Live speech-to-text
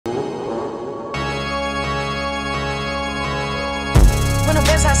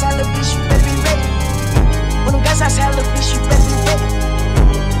guys outside, little bitch, you better be ready. When them guys outside, little bitch, you better be ready.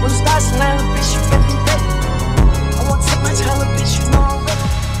 When the stars align, little bitch, you better be ready. I want to take my time, little bitch, you know I'm ready.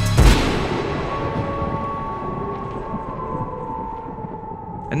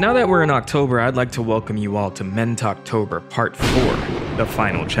 And now that we're in October, I'd like to welcome you all to Mentoktober Part IV, the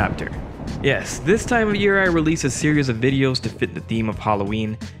final chapter. Yes, this time of year I release a series of videos to fit the theme of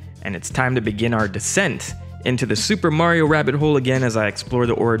Halloween, and it's time to begin our descent into the Super Mario rabbit hole again as I explore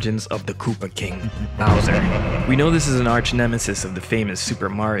the origins of the Koopa King, Bowser. We know this is an arch nemesis of the famous Super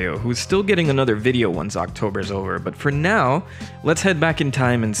Mario, who's still getting another video once October's over, but for now, let's head back in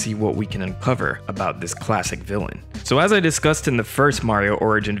time and see what we can uncover about this classic villain. So as I discussed in the first Mario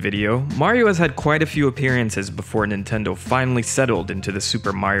origin video, Mario has had quite a few appearances before Nintendo finally settled into the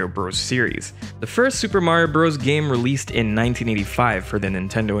Super Mario Bros. Series. The first Super Mario Bros. Game released in 1985 for the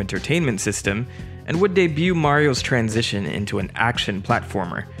Nintendo Entertainment System, and would debut Mario's transition into an action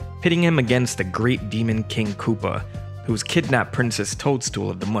platformer, pitting him against the great demon King Koopa, who's kidnapped Princess Toadstool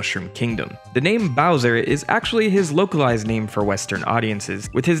of the Mushroom Kingdom. The name Bowser is actually his localized name for Western audiences,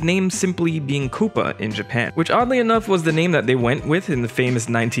 with his name simply being Koopa in Japan, which oddly enough was the name that they went with in the famous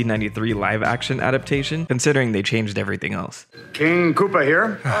 1993 live-action adaptation, considering they changed everything else. King Koopa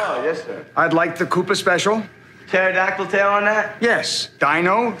here. Oh, yes, sir. I'd like the Koopa special. Pterodactyl tail on that? Yes.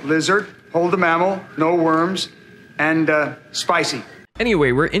 Dino, lizard, hold a mammal, no worms, and spicy.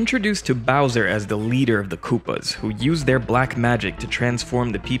 Anyway, we're introduced to Bowser as the leader of the Koopas, who use their black magic to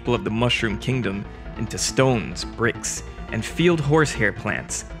transform the people of the Mushroom Kingdom into stones, bricks, and field horsehair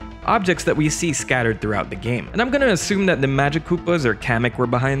plants, objects that we see scattered throughout the game. And I'm gonna assume that the Magic Koopas or Kamek were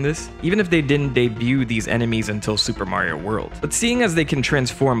behind this, even if they didn't debut these enemies until Super Mario World. But seeing as they can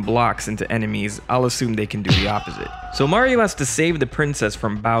transform blocks into enemies, I'll assume they can do the opposite. So Mario has to save the princess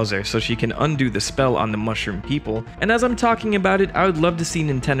from Bowser so she can undo the spell on the Mushroom people, and as I'm talking about it, I would love to see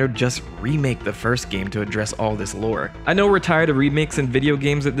Nintendo just remake the first game to address all this lore. I know we're tired of remakes in video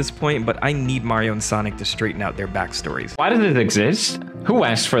games at this point, but I need Mario and Sonic to straighten out their backstories. Why did it exist? Who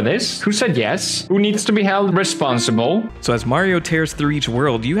asked for this? Who said yes? Who needs to be held responsible? So as Mario tears through each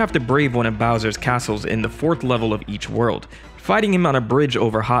world, you have to brave one of Bowser's castles in the 4th level of each world, fighting him on a bridge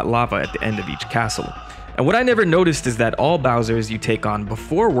over hot lava at the end of each castle. And what I never noticed is that all Bowsers you take on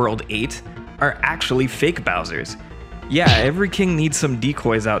before World 8 are actually fake Bowsers. Yeah, every king needs some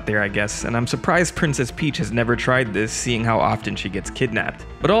decoys out there, I guess, and I'm surprised Princess Peach has never tried this, seeing how often she gets kidnapped.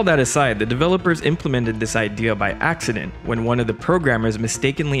 But all that aside, the developers implemented this idea by accident when one of the programmers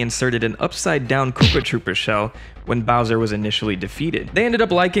mistakenly inserted an upside-down Koopa Troopa shell when Bowser was initially defeated. They ended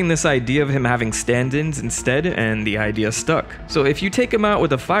up liking this idea of him having stand-ins instead, and the idea stuck. So if you take him out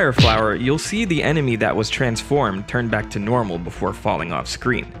with a fire flower, you'll see the enemy that was transformed turn back to normal before falling off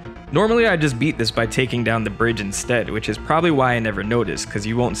screen. Normally I just beat this by taking down the bridge instead, which is probably why I never noticed, because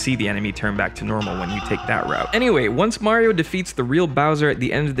you won't see the enemy turn back to normal when you take that route. Anyway, once Mario defeats the real Bowser at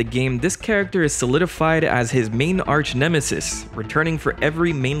the end of the game, this character is solidified as his main arch nemesis, returning for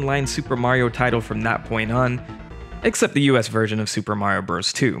every mainline Super Mario title from that point on, except the US version of Super Mario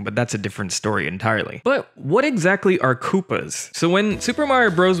Bros. 2, but that's a different story entirely. But what exactly are Koopas? So when Super Mario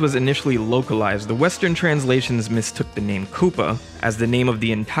Bros. Was initially localized, the Western translations mistook the name Koopa as the name of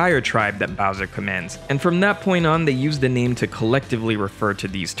the entire tribe that Bowser commands, and from that point on they used the name to collectively refer to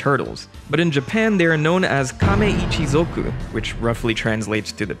these turtles. But in Japan they are known as Kame Ichizoku, which roughly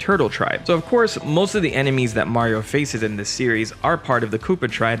translates to the turtle tribe. So of course, most of the enemies that Mario faces in this series are part of the Koopa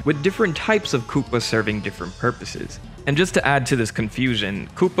tribe, with different types of Koopas serving different purposes. And just to add to this confusion,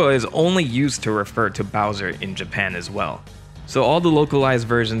 Koopa is only used to refer to Bowser in Japan as well. So all the localized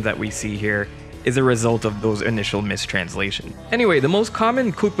versions that we see here is a result of those initial mistranslations. Anyway, the most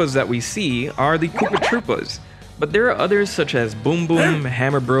common Koopas that we see are the Koopa Troopas, but there are others such as Boom Boom,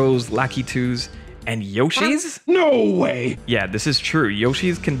 Hammer Bros, Lackey 2s, and Yoshis? No way! Yeah, this is true.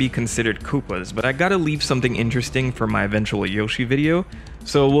 Yoshis can be considered Koopas, but I gotta leave something interesting for my eventual Yoshi video,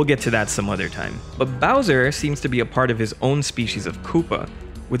 so we'll get to that some other time. But Bowser seems to be a part of his own species of Koopa,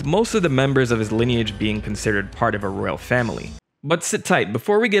 with most of the members of his lineage being considered part of a royal family. But sit tight,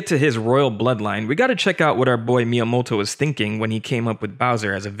 before we get to his royal bloodline, we gotta check out what our boy Miyamoto was thinking when he came up with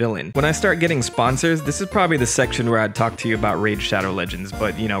Bowser as a villain. When I start getting sponsors, this is probably the section where I'd talk to you about Raid Shadow Legends,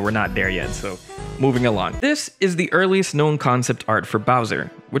 but you know, we're not there yet, so moving along. This is the earliest known concept art for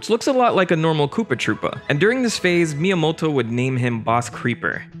Bowser, which looks a lot like a normal Koopa Troopa. And during this phase, Miyamoto would name him Boss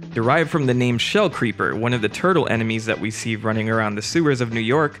Creeper, derived from the name Shell Creeper, one of the turtle enemies that we see running around the sewers of New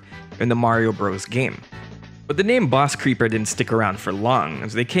York in the Mario Bros. Game. But the name Boss Creeper didn't stick around for long,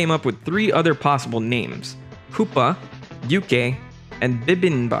 as they came up with 3 other possible names: Koopa, Yuke, and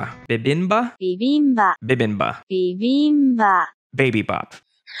Bibinba. Bibinba? Bibinba. Bibinba. Bibinba. Baby Bop.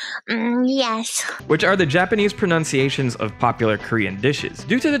 Yes. which are the Japanese pronunciations of popular Korean dishes.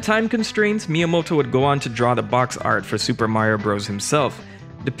 Due to the time constraints, Miyamoto would go on to draw the box art for Super Mario Bros. Himself,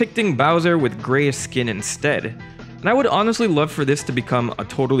 depicting Bowser with grayish skin instead. And I would honestly love for this to become a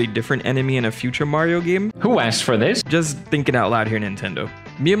totally different enemy in a future Mario game. Who asked for this? Just thinking out loud here, Nintendo.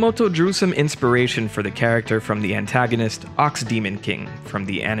 Miyamoto drew some inspiration for the character from the antagonist Ox Demon King from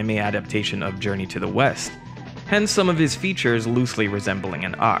the anime adaptation of Journey to the West, hence some of his features loosely resembling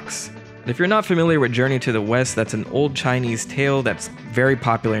an ox. If you're not familiar with Journey to the West, that's an old Chinese tale that's very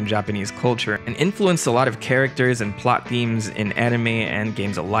popular in Japanese culture and influenced a lot of characters and plot themes in anime and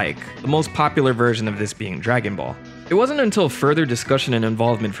games alike, the most popular version of this being Dragon Ball. It wasn't until further discussion and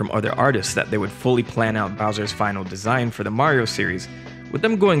involvement from other artists that they would fully plan out Bowser's final design for the Mario series, with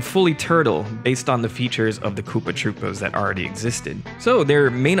them going fully turtle based on the features of the Koopa Troopas that already existed. So their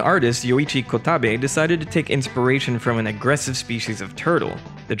main artist, Yoichi Kotabe, decided to take inspiration from an aggressive species of turtle,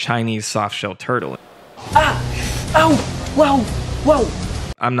 the Chinese softshell turtle. Ow! Whoa!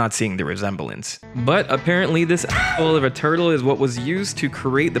 I'm not seeing the resemblance. But apparently this asshole of a turtle is what was used to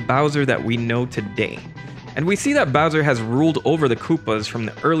create the Bowser that we know today. And we see that Bowser has ruled over the Koopas from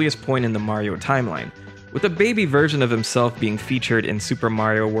the earliest point in the Mario timeline, with a baby version of himself being featured in Super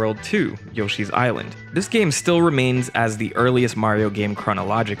Mario World 2, Yoshi's Island. This game still remains as the earliest Mario game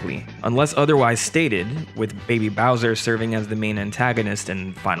chronologically, unless otherwise stated, with Baby Bowser serving as the main antagonist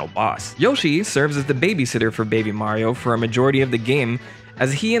and final boss. Yoshi serves as the babysitter for Baby Mario for a majority of the game,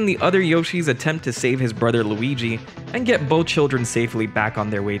 as he and the other Yoshis attempt to save his brother Luigi and get both children safely back on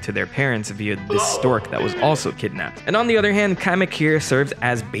their way to their parents via this stork that was also kidnapped. And on the other hand, Kamek here serves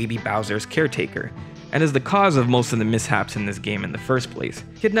as Baby Bowser's caretaker, and is the cause of most of the mishaps in this game in the first place,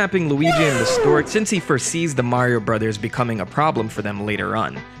 kidnapping Luigi and the stork since he foresees the Mario brothers becoming a problem for them later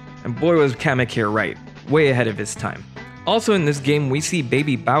on. And boy was Kamek here right, way ahead of his time. Also in this game, we see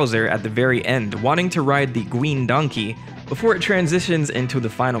Baby Bowser at the very end wanting to ride the Green Donkey before it transitions into the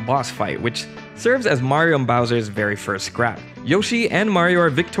final boss fight, which serves as Mario and Bowser's very first scrap. Yoshi and Mario are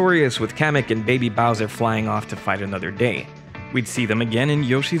victorious with Kamek and Baby Bowser flying off to fight another day. We'd see them again in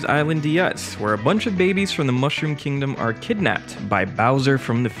Yoshi's Island DS, where a bunch of babies from the Mushroom Kingdom are kidnapped by Bowser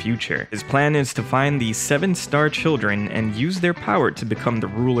from the future. His plan is to find the 7-star children and use their power to become the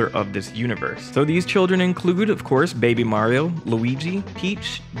ruler of this universe. So these children include, of course, Baby Mario, Luigi,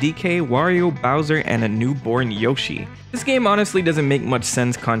 Peach, DK, Wario, Bowser, and a newborn Yoshi. This game honestly doesn't make much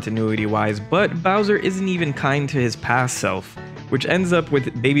sense continuity-wise, but Bowser isn't even kind to his past self, which ends up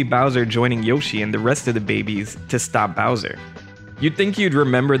with Baby Bowser joining Yoshi and the rest of the babies to stop Bowser. You'd think you'd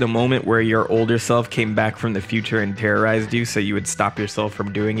remember the moment where your older self came back from the future and terrorized you so you would stop yourself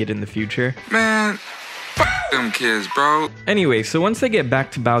from doing it in the future. Man, f them kids, bro. Anyway, so once they get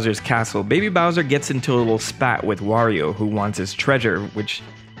back to Bowser's castle, Baby Bowser gets into a little spat with Wario, who wants his treasure, which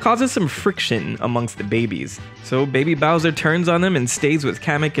causes some friction amongst the babies. So Baby Bowser turns on them and stays with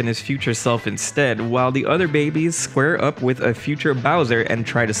Kamek and his future self instead, while the other babies square up with a future Bowser and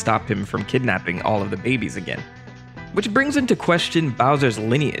try to stop him from kidnapping all of the babies again. Which brings into question Bowser's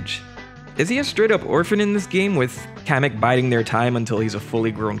lineage. Is he a straight up orphan in this game, with Kamek biding their time until he's a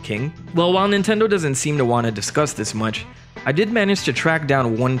fully grown king? Well, while Nintendo doesn't seem to want to discuss this much, I did manage to track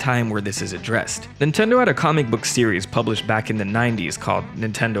down one time where this is addressed. Nintendo had a comic book series published back in the 90s called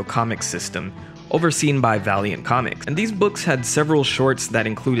Nintendo Comic System, overseen by Valiant Comics. And these books had several shorts that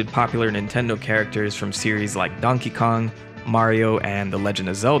included popular Nintendo characters from series like Donkey Kong, Mario, and The Legend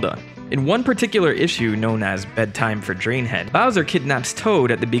of Zelda. In one particular issue known as Bedtime for Drainhead, Bowser kidnaps Toad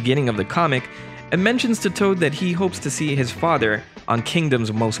at the beginning of the comic and mentions to Toad that he hopes to see his father on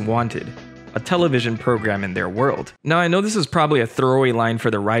Kingdom's Most Wanted, a television program in their world. Now, I know this is probably a throwaway line for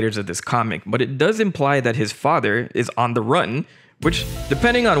the writers of this comic, but it does imply that his father is on the run, which,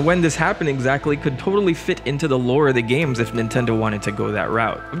 depending on when this happened exactly, could totally fit into the lore of the games if Nintendo wanted to go that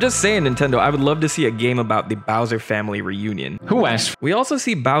route. I'm just saying, Nintendo, I would love to see a game about the Bowser family reunion. Who asked? We also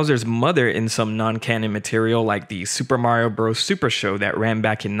see Bowser's mother in some non-canon material like the Super Mario Bros. Super Show that ran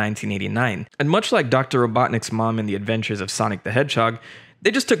back in 1989. And much like Dr. Robotnik's mom in The Adventures of Sonic the Hedgehog,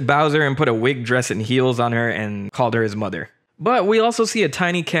 they just took Bowser and put a wig, dress, and heels on her and called her his mother. But we also see a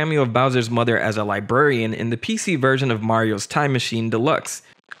tiny cameo of Bowser's mother as a librarian in the PC version of Mario's Time Machine Deluxe.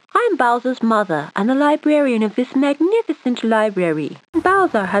 I'm Bowser's mother and a librarian of this magnificent library.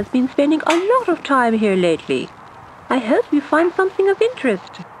 Bowser has been spending a lot of time here lately. I hope you find something of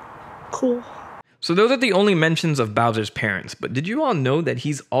interest. Cool. So those are the only mentions of Bowser's parents, but did you all know that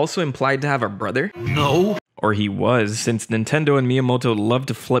he's also implied to have a brother? No. Or he was, since Nintendo and Miyamoto love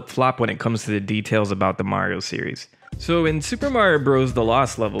to flip-flop when it comes to the details about the Mario series. So in Super Mario Bros. The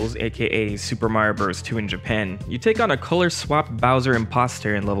Lost Levels, aka Super Mario Bros. 2 in Japan, you take on a color-swapped Bowser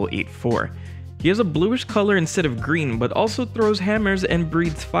imposter in level 8-4. He has a bluish color instead of green, but also throws hammers and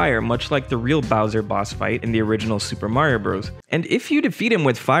breathes fire, much like the real Bowser boss fight in the original Super Mario Bros. And if you defeat him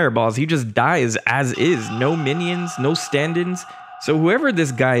with fireballs, he just dies as is, no minions, no stand-ins. So whoever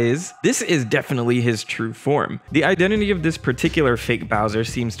this guy is, this is definitely his true form. The identity of this particular fake Bowser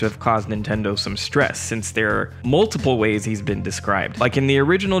seems to have caused Nintendo some stress, since there are multiple ways he's been described. Like in the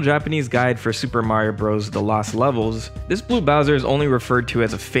original Japanese guide for Super Mario Bros. The Lost Levels, this blue Bowser is only referred to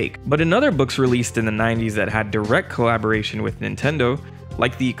as a fake. But in other books released in the 90s that had direct collaboration with Nintendo,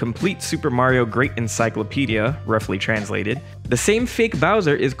 like the Complete Super Mario Great Encyclopedia, roughly translated, the same fake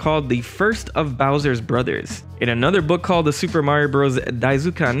Bowser is called the first of Bowser's brothers. In another book called the Super Mario Bros.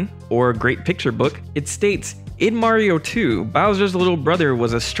 Daizukan, or Great Picture Book, it states, in Mario 2, Bowser's little brother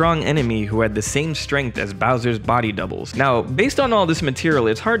was a strong enemy who had the same strength as Bowser's body doubles. Now, based on all this material,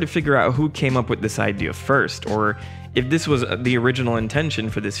 it's hard to figure out who came up with this idea first, or if this was the original intention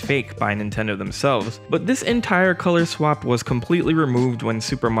for this fake by Nintendo themselves, but this entire color swap was completely removed when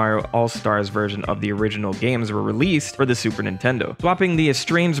Super Mario All-Stars version of the original games were released for the Super Nintendo, swapping the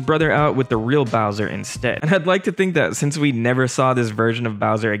estranged brother out with the real Bowser instead. And I'd like to think that since we never saw this version of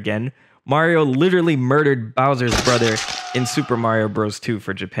Bowser again, Mario literally murdered Bowser's brother in Super Mario Bros. 2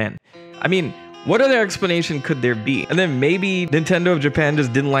 for Japan. I mean, what other explanation could there be? And then maybe Nintendo of Japan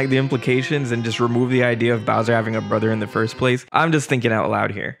just didn't like the implications and just removed the idea of Bowser having a brother in the first place. I'm just thinking out loud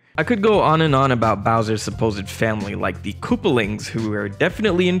here. I could go on and on about Bowser's supposed family, like the Koopalings, who were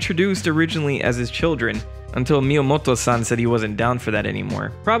definitely introduced originally as his children, until Miyamoto-san said he wasn't down for that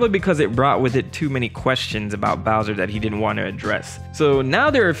anymore. Probably because it brought with it too many questions about Bowser that he didn't want to address. So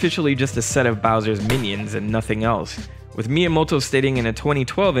now they're officially just a set of Bowser's minions and nothing else, with Miyamoto stating in a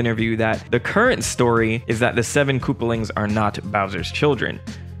 2012 interview that the current story is that the 7 Koopalings are not Bowser's children.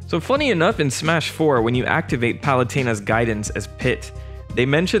 So funny enough, in Smash 4, when you activate Palutena's guidance as Pit, they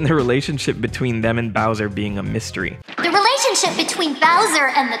mention the relationship between them and Bowser being a mystery. The relationship between Bowser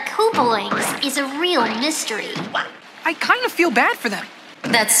and the Koopalings is a real mystery. I kind of feel bad for them.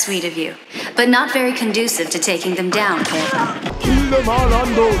 That's sweet of you, but not very conducive to taking them down, kid.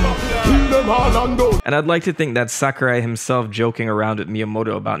 And I'd like to think that's Sakurai himself joking around with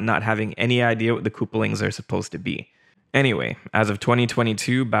Miyamoto about not having any idea what the Koopalings are supposed to be. Anyway, as of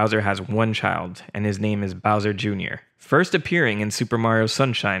 2022, Bowser has one child, and his name is Bowser Jr., first appearing in Super Mario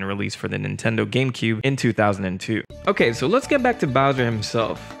Sunshine, released for the Nintendo GameCube in 2002. Okay, so let's get back to Bowser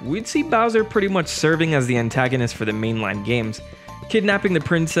himself. We'd see Bowser pretty much serving as the antagonist for the mainline games, kidnapping the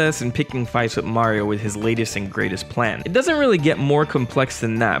princess and picking fights with Mario with his latest and greatest plan. It doesn't really get more complex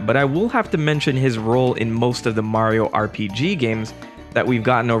than that, but I will have to mention his role in most of the Mario RPG games that we've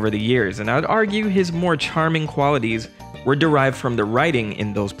gotten over the years, and I'd argue his more charming qualities were derived from the writing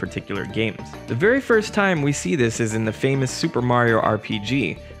in those particular games. The very first time we see this is in the famous Super Mario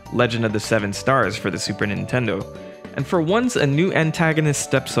RPG, Legend of the Seven Stars for the Super Nintendo, and for once a new antagonist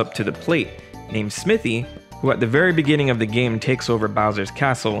steps up to the plate, named Smithy, who at the very beginning of the game takes over Bowser's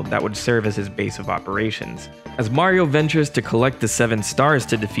castle that would serve as his base of operations. As Mario ventures to collect the 7 stars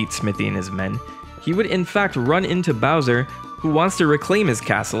to defeat Smithy and his men, he would in fact run into Bowser, who wants to reclaim his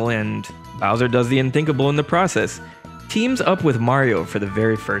castle, and Bowser does the unthinkable in the process. Teams up with Mario for the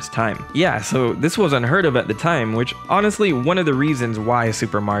very first time. Yeah, so this was unheard of at the time, which honestly one of the reasons why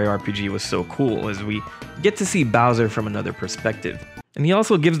Super Mario RPG was so cool is we get to see Bowser from another perspective. And he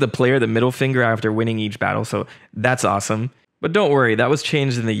also gives the player the middle finger after winning each battle, so that's awesome. But don't worry, that was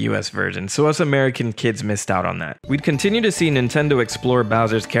changed in the US version, so us American kids missed out on that. We'd continue to see Nintendo explore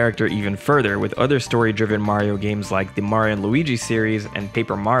Bowser's character even further with other story-driven Mario games like the Mario & Luigi series and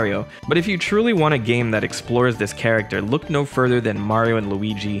Paper Mario, but if you truly want a game that explores this character, look no further than Mario &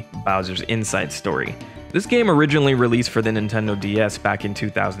 Luigi Bowser's Inside Story. This game originally released for the Nintendo DS back in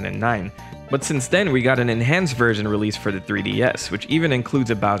 2009, but since then we got an enhanced version released for the 3DS, which even includes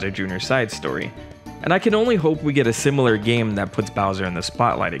a Bowser Jr. side story. And I can only hope we get a similar game that puts Bowser in the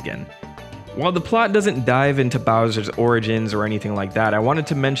spotlight again. While the plot doesn't dive into Bowser's origins or anything like that, I wanted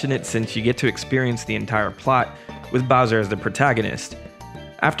to mention it since you get to experience the entire plot with Bowser as the protagonist.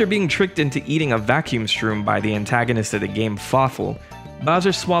 After being tricked into eating a vacuum shroom by the antagonist of the game, Fawful,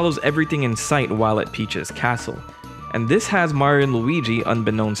 Bowser swallows everything in sight while at Peach's castle. And this has Mario and Luigi,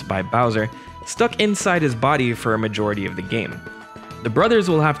 unbeknownst by Bowser, stuck inside his body for a majority of the game. The brothers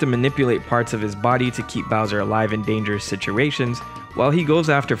will have to manipulate parts of his body to keep Bowser alive in dangerous situations, while he goes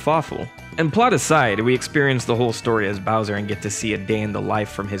after Fawful. And plot aside, we experience the whole story as Bowser and get to see a day in the life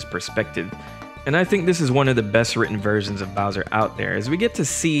from his perspective. And I think this is one of the best written versions of Bowser out there, as we get to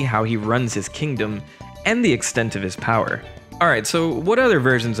see how he runs his kingdom and the extent of his power. Alright, so what other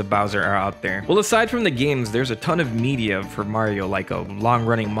versions of Bowser are out there? Well, aside from the games, there's a ton of media for Mario, like a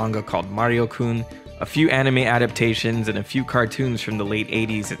long-running manga called Mario-kun, a few anime adaptations, and a few cartoons from the late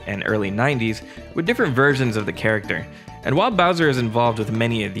 80s and early 90s with different versions of the character. And while Bowser is involved with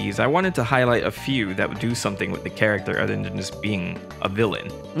many of these, I wanted to highlight a few that would do something with the character other than just being a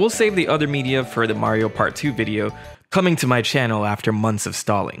villain. We'll save the other media for the Mario Part 2 video, coming to my channel after months of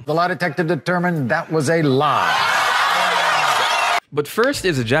stalling. The lie detector determined that was a lie. But first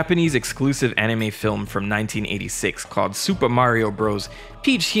is a Japanese exclusive anime film from 1986 called Super Mario Bros.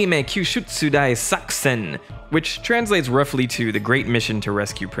 Peach Hime Kyushutsu Saksen, which translates roughly to The Great Mission to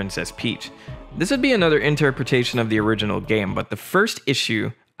Rescue Princess Peach. This would be another interpretation of the original game, but the first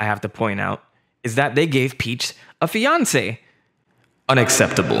issue, I have to point out, is that they gave Peach a fiancé.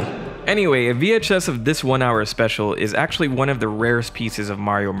 Unacceptable. Anyway, a VHS of this 1 hour special is actually one of the rarest pieces of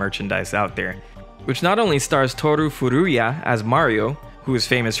Mario merchandise out there, which not only stars Toru Furuya as Mario, who is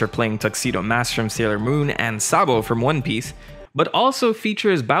famous for playing Tuxedo Mask from Sailor Moon and Sabo from One Piece, but also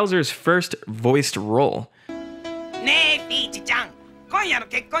features Bowser's first voiced role.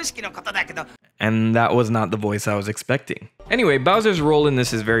 And that was not the voice I was expecting. Anyway, Bowser's role in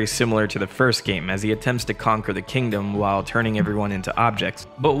this is very similar to the first game, as he attempts to conquer the kingdom while turning everyone into objects.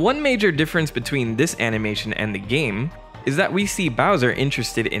 But one major difference between this animation and the game is that we see Bowser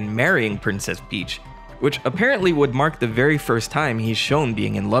interested in marrying Princess Peach, which apparently would mark the very first time he's shown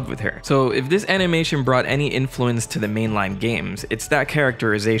being in love with her. So if this animation brought any influence to the mainline games, it's that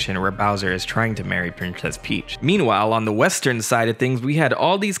characterization where Bowser is trying to marry Princess Peach. Meanwhile, on the Western side of things, we had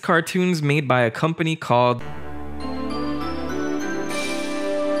all these cartoons made by a company called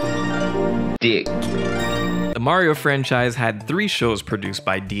DIC. The Mario franchise had 3 shows produced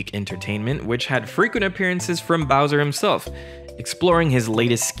by DIC Entertainment, which had frequent appearances from Bowser himself, exploring his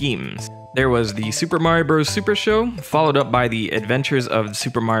latest schemes. There was the Super Mario Bros. Super Show, followed up by the Adventures of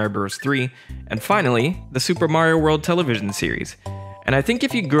Super Mario Bros. 3, and finally, the Super Mario World television series. And I think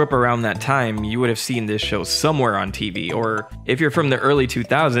if you grew up around that time, you would have seen this show somewhere on TV, or if you're from the early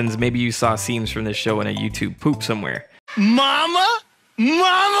 2000s, maybe you saw scenes from this show in a YouTube poop somewhere. Mama?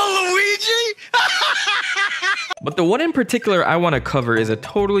 Mama Luigi? But the one in particular I want to cover is a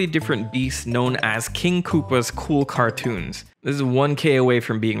totally different beast known as King Koopa's Cool Cartoons. This is 1K away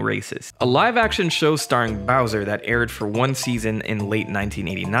from being racist. A live-action show starring Bowser that aired for 1 season in late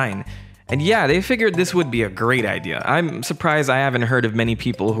 1989. And yeah, they figured this would be a great idea. I'm surprised I haven't heard of many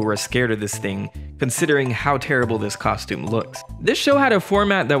people who are scared of this thing, considering how terrible this costume looks. This show had a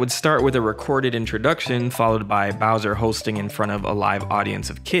format that would start with a recorded introduction, followed by Bowser hosting in front of a live audience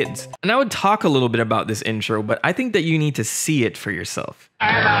of kids. And I would talk a little bit about this intro, but I think that you need to see it for yourself. King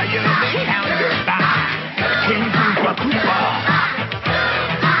Koopa Koopa.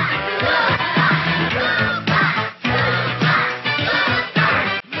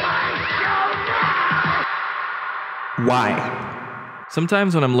 Why?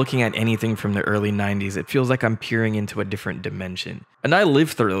 Sometimes when I'm looking at anything from the early 90s, it feels like I'm peering into a different dimension. And I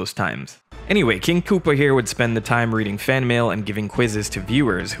lived through those times. Anyway, King Koopa here would spend the time reading fan mail and giving quizzes to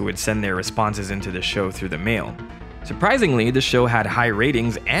viewers who would send their responses into the show through the mail. Surprisingly, the show had high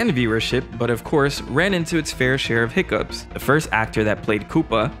ratings and viewership, but of course, ran into its fair share of hiccups. The first actor that played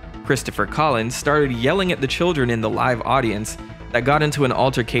Koopa, Christopher Collins, started yelling at the children in the live audience that got into an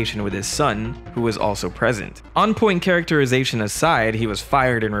altercation with his son, who was also present. On-point characterization aside, he was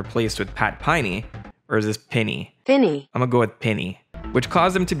fired and replaced with Pat Piney, or is this Penny? Penny. I'm gonna go with Penny, which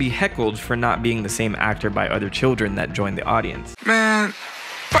caused him to be heckled for not being the same actor by other children that joined the audience. Man,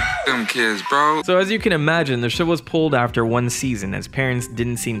 them kids, bro. So as you can imagine, the show was pulled after 1 season as parents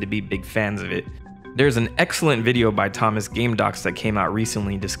didn't seem to be big fans of it. There's an excellent video by Thomas Game Docs that came out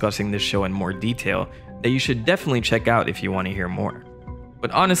recently discussing this show in more detail that you should definitely check out if you want to hear more. But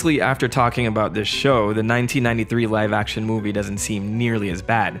honestly, after talking about this show, the 1993 live-action movie doesn't seem nearly as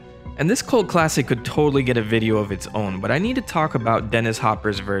bad. And this cult classic could totally get a video of its own, but I need to talk about Dennis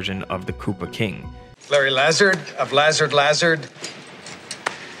Hopper's version of the Koopa King. Larry Lazard of Lazard,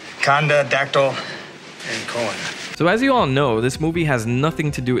 Conda, Dactyl, and Cohen. So as you all know, this movie has nothing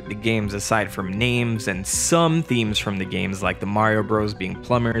to do with the games aside from names and some themes from the games like the Mario Bros being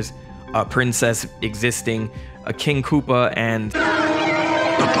plumbers, a princess existing, a King Koopa, and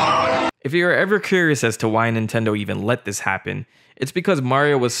if you're ever curious as to why Nintendo even let this happen, it's because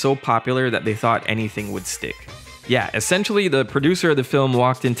Mario was so popular that they thought anything would stick. Yeah, essentially the producer of the film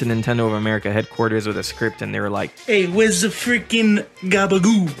walked into Nintendo of America headquarters with a script and they were like, "Hey, where's the freaking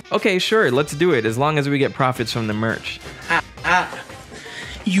gabagoo?" "Okay, sure, let's do it as long as we get profits from the merch."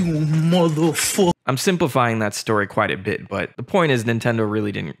 You motherfucker. I'm simplifying that story quite a bit, but the point is Nintendo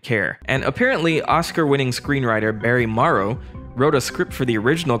really didn't care. And apparently, Oscar-winning screenwriter Barry Morrow wrote a script for the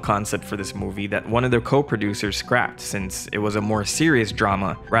original concept for this movie that one of their co-producers scrapped since it was a more serious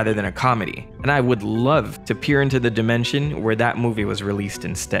drama rather than a comedy. And I would love to peer into the dimension where that movie was released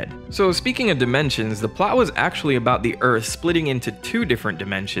instead. So speaking of dimensions, the plot was actually about the Earth splitting into two different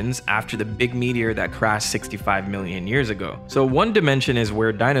dimensions after the big meteor that crashed 65 million years ago. So one dimension is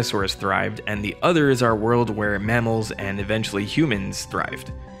where dinosaurs thrived, and the other is our world where mammals and eventually humans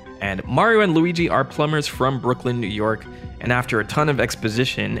thrived. And Mario and Luigi are plumbers from Brooklyn, New York, and after a ton of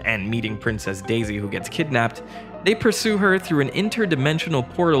exposition and meeting Princess Daisy who gets kidnapped, they pursue her through an interdimensional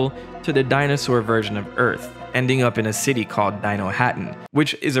portal to the dinosaur version of Earth, ending up in a city called Dino-Hatton,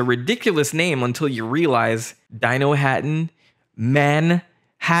 which is a ridiculous name until you realize Dino-Hatton,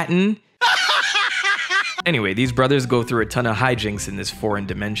 Manhattan. Anyway, these brothers go through a ton of hijinks in this foreign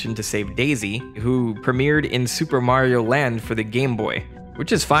dimension to save Daisy, who premiered in Super Mario Land for the Game Boy.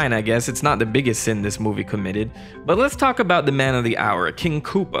 Which is fine, I guess. It's not the biggest sin this movie committed. But let's talk about the man of the hour, King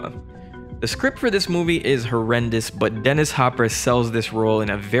Koopa. The script for this movie is horrendous, but Dennis Hopper sells this role in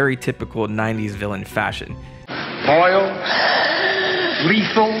a very typical 90s villain fashion. Foil,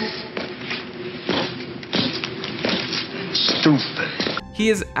 lethal, stupid. He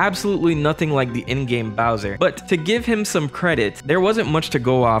is absolutely nothing like the in-game Bowser, but to give him some credit, there wasn't much to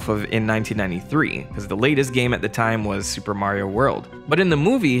go off of in 1993, because the latest game at the time was Super Mario World. But in the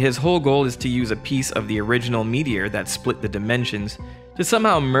movie, his whole goal is to use a piece of the original meteor that split the dimensions to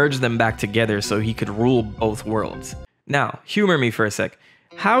somehow merge them back together so he could rule both worlds. Now, humor me for a sec.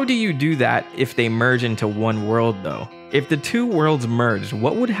 How do you do that if they merge into one world though? If the two worlds merged,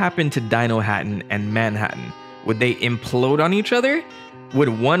 what would happen to Dino-Hatton and Manhattan? Would they implode on each other?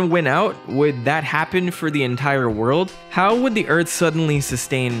 Would one win out? Would that happen for the entire world? How would the Earth suddenly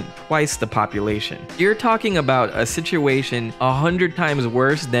sustain twice the population? You're talking about a situation 100 times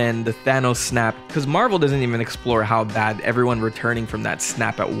worse than the Thanos snap, because Marvel doesn't even explore how bad everyone returning from that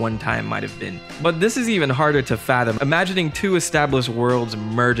snap at one time might have been. But this is even harder to fathom, imagining two established worlds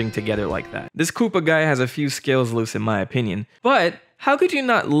merging together like that. This Koopa guy has a few scales loose in my opinion, but how could you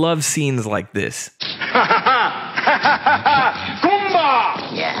not love scenes like this? Goomba!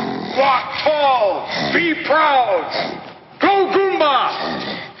 Walk tall! Be proud! Go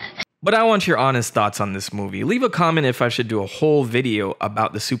Goomba! But I want your honest thoughts on this movie. Leave a comment if I should do a whole video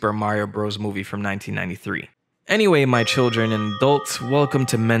about the Super Mario Bros. Movie from 1993. Anyway, my children and adults, welcome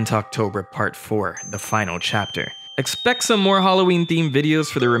to Mentoktober Part IV, the final chapter. Expect some more Halloween-themed videos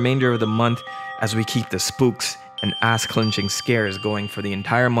for the remainder of the month as we keep the spooks and ass-clenching scares going for the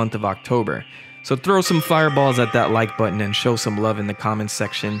entire month of October. So throw some fireballs at that like button and show some love in the comments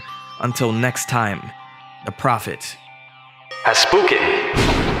section. Until next time, the Prophet has spoken.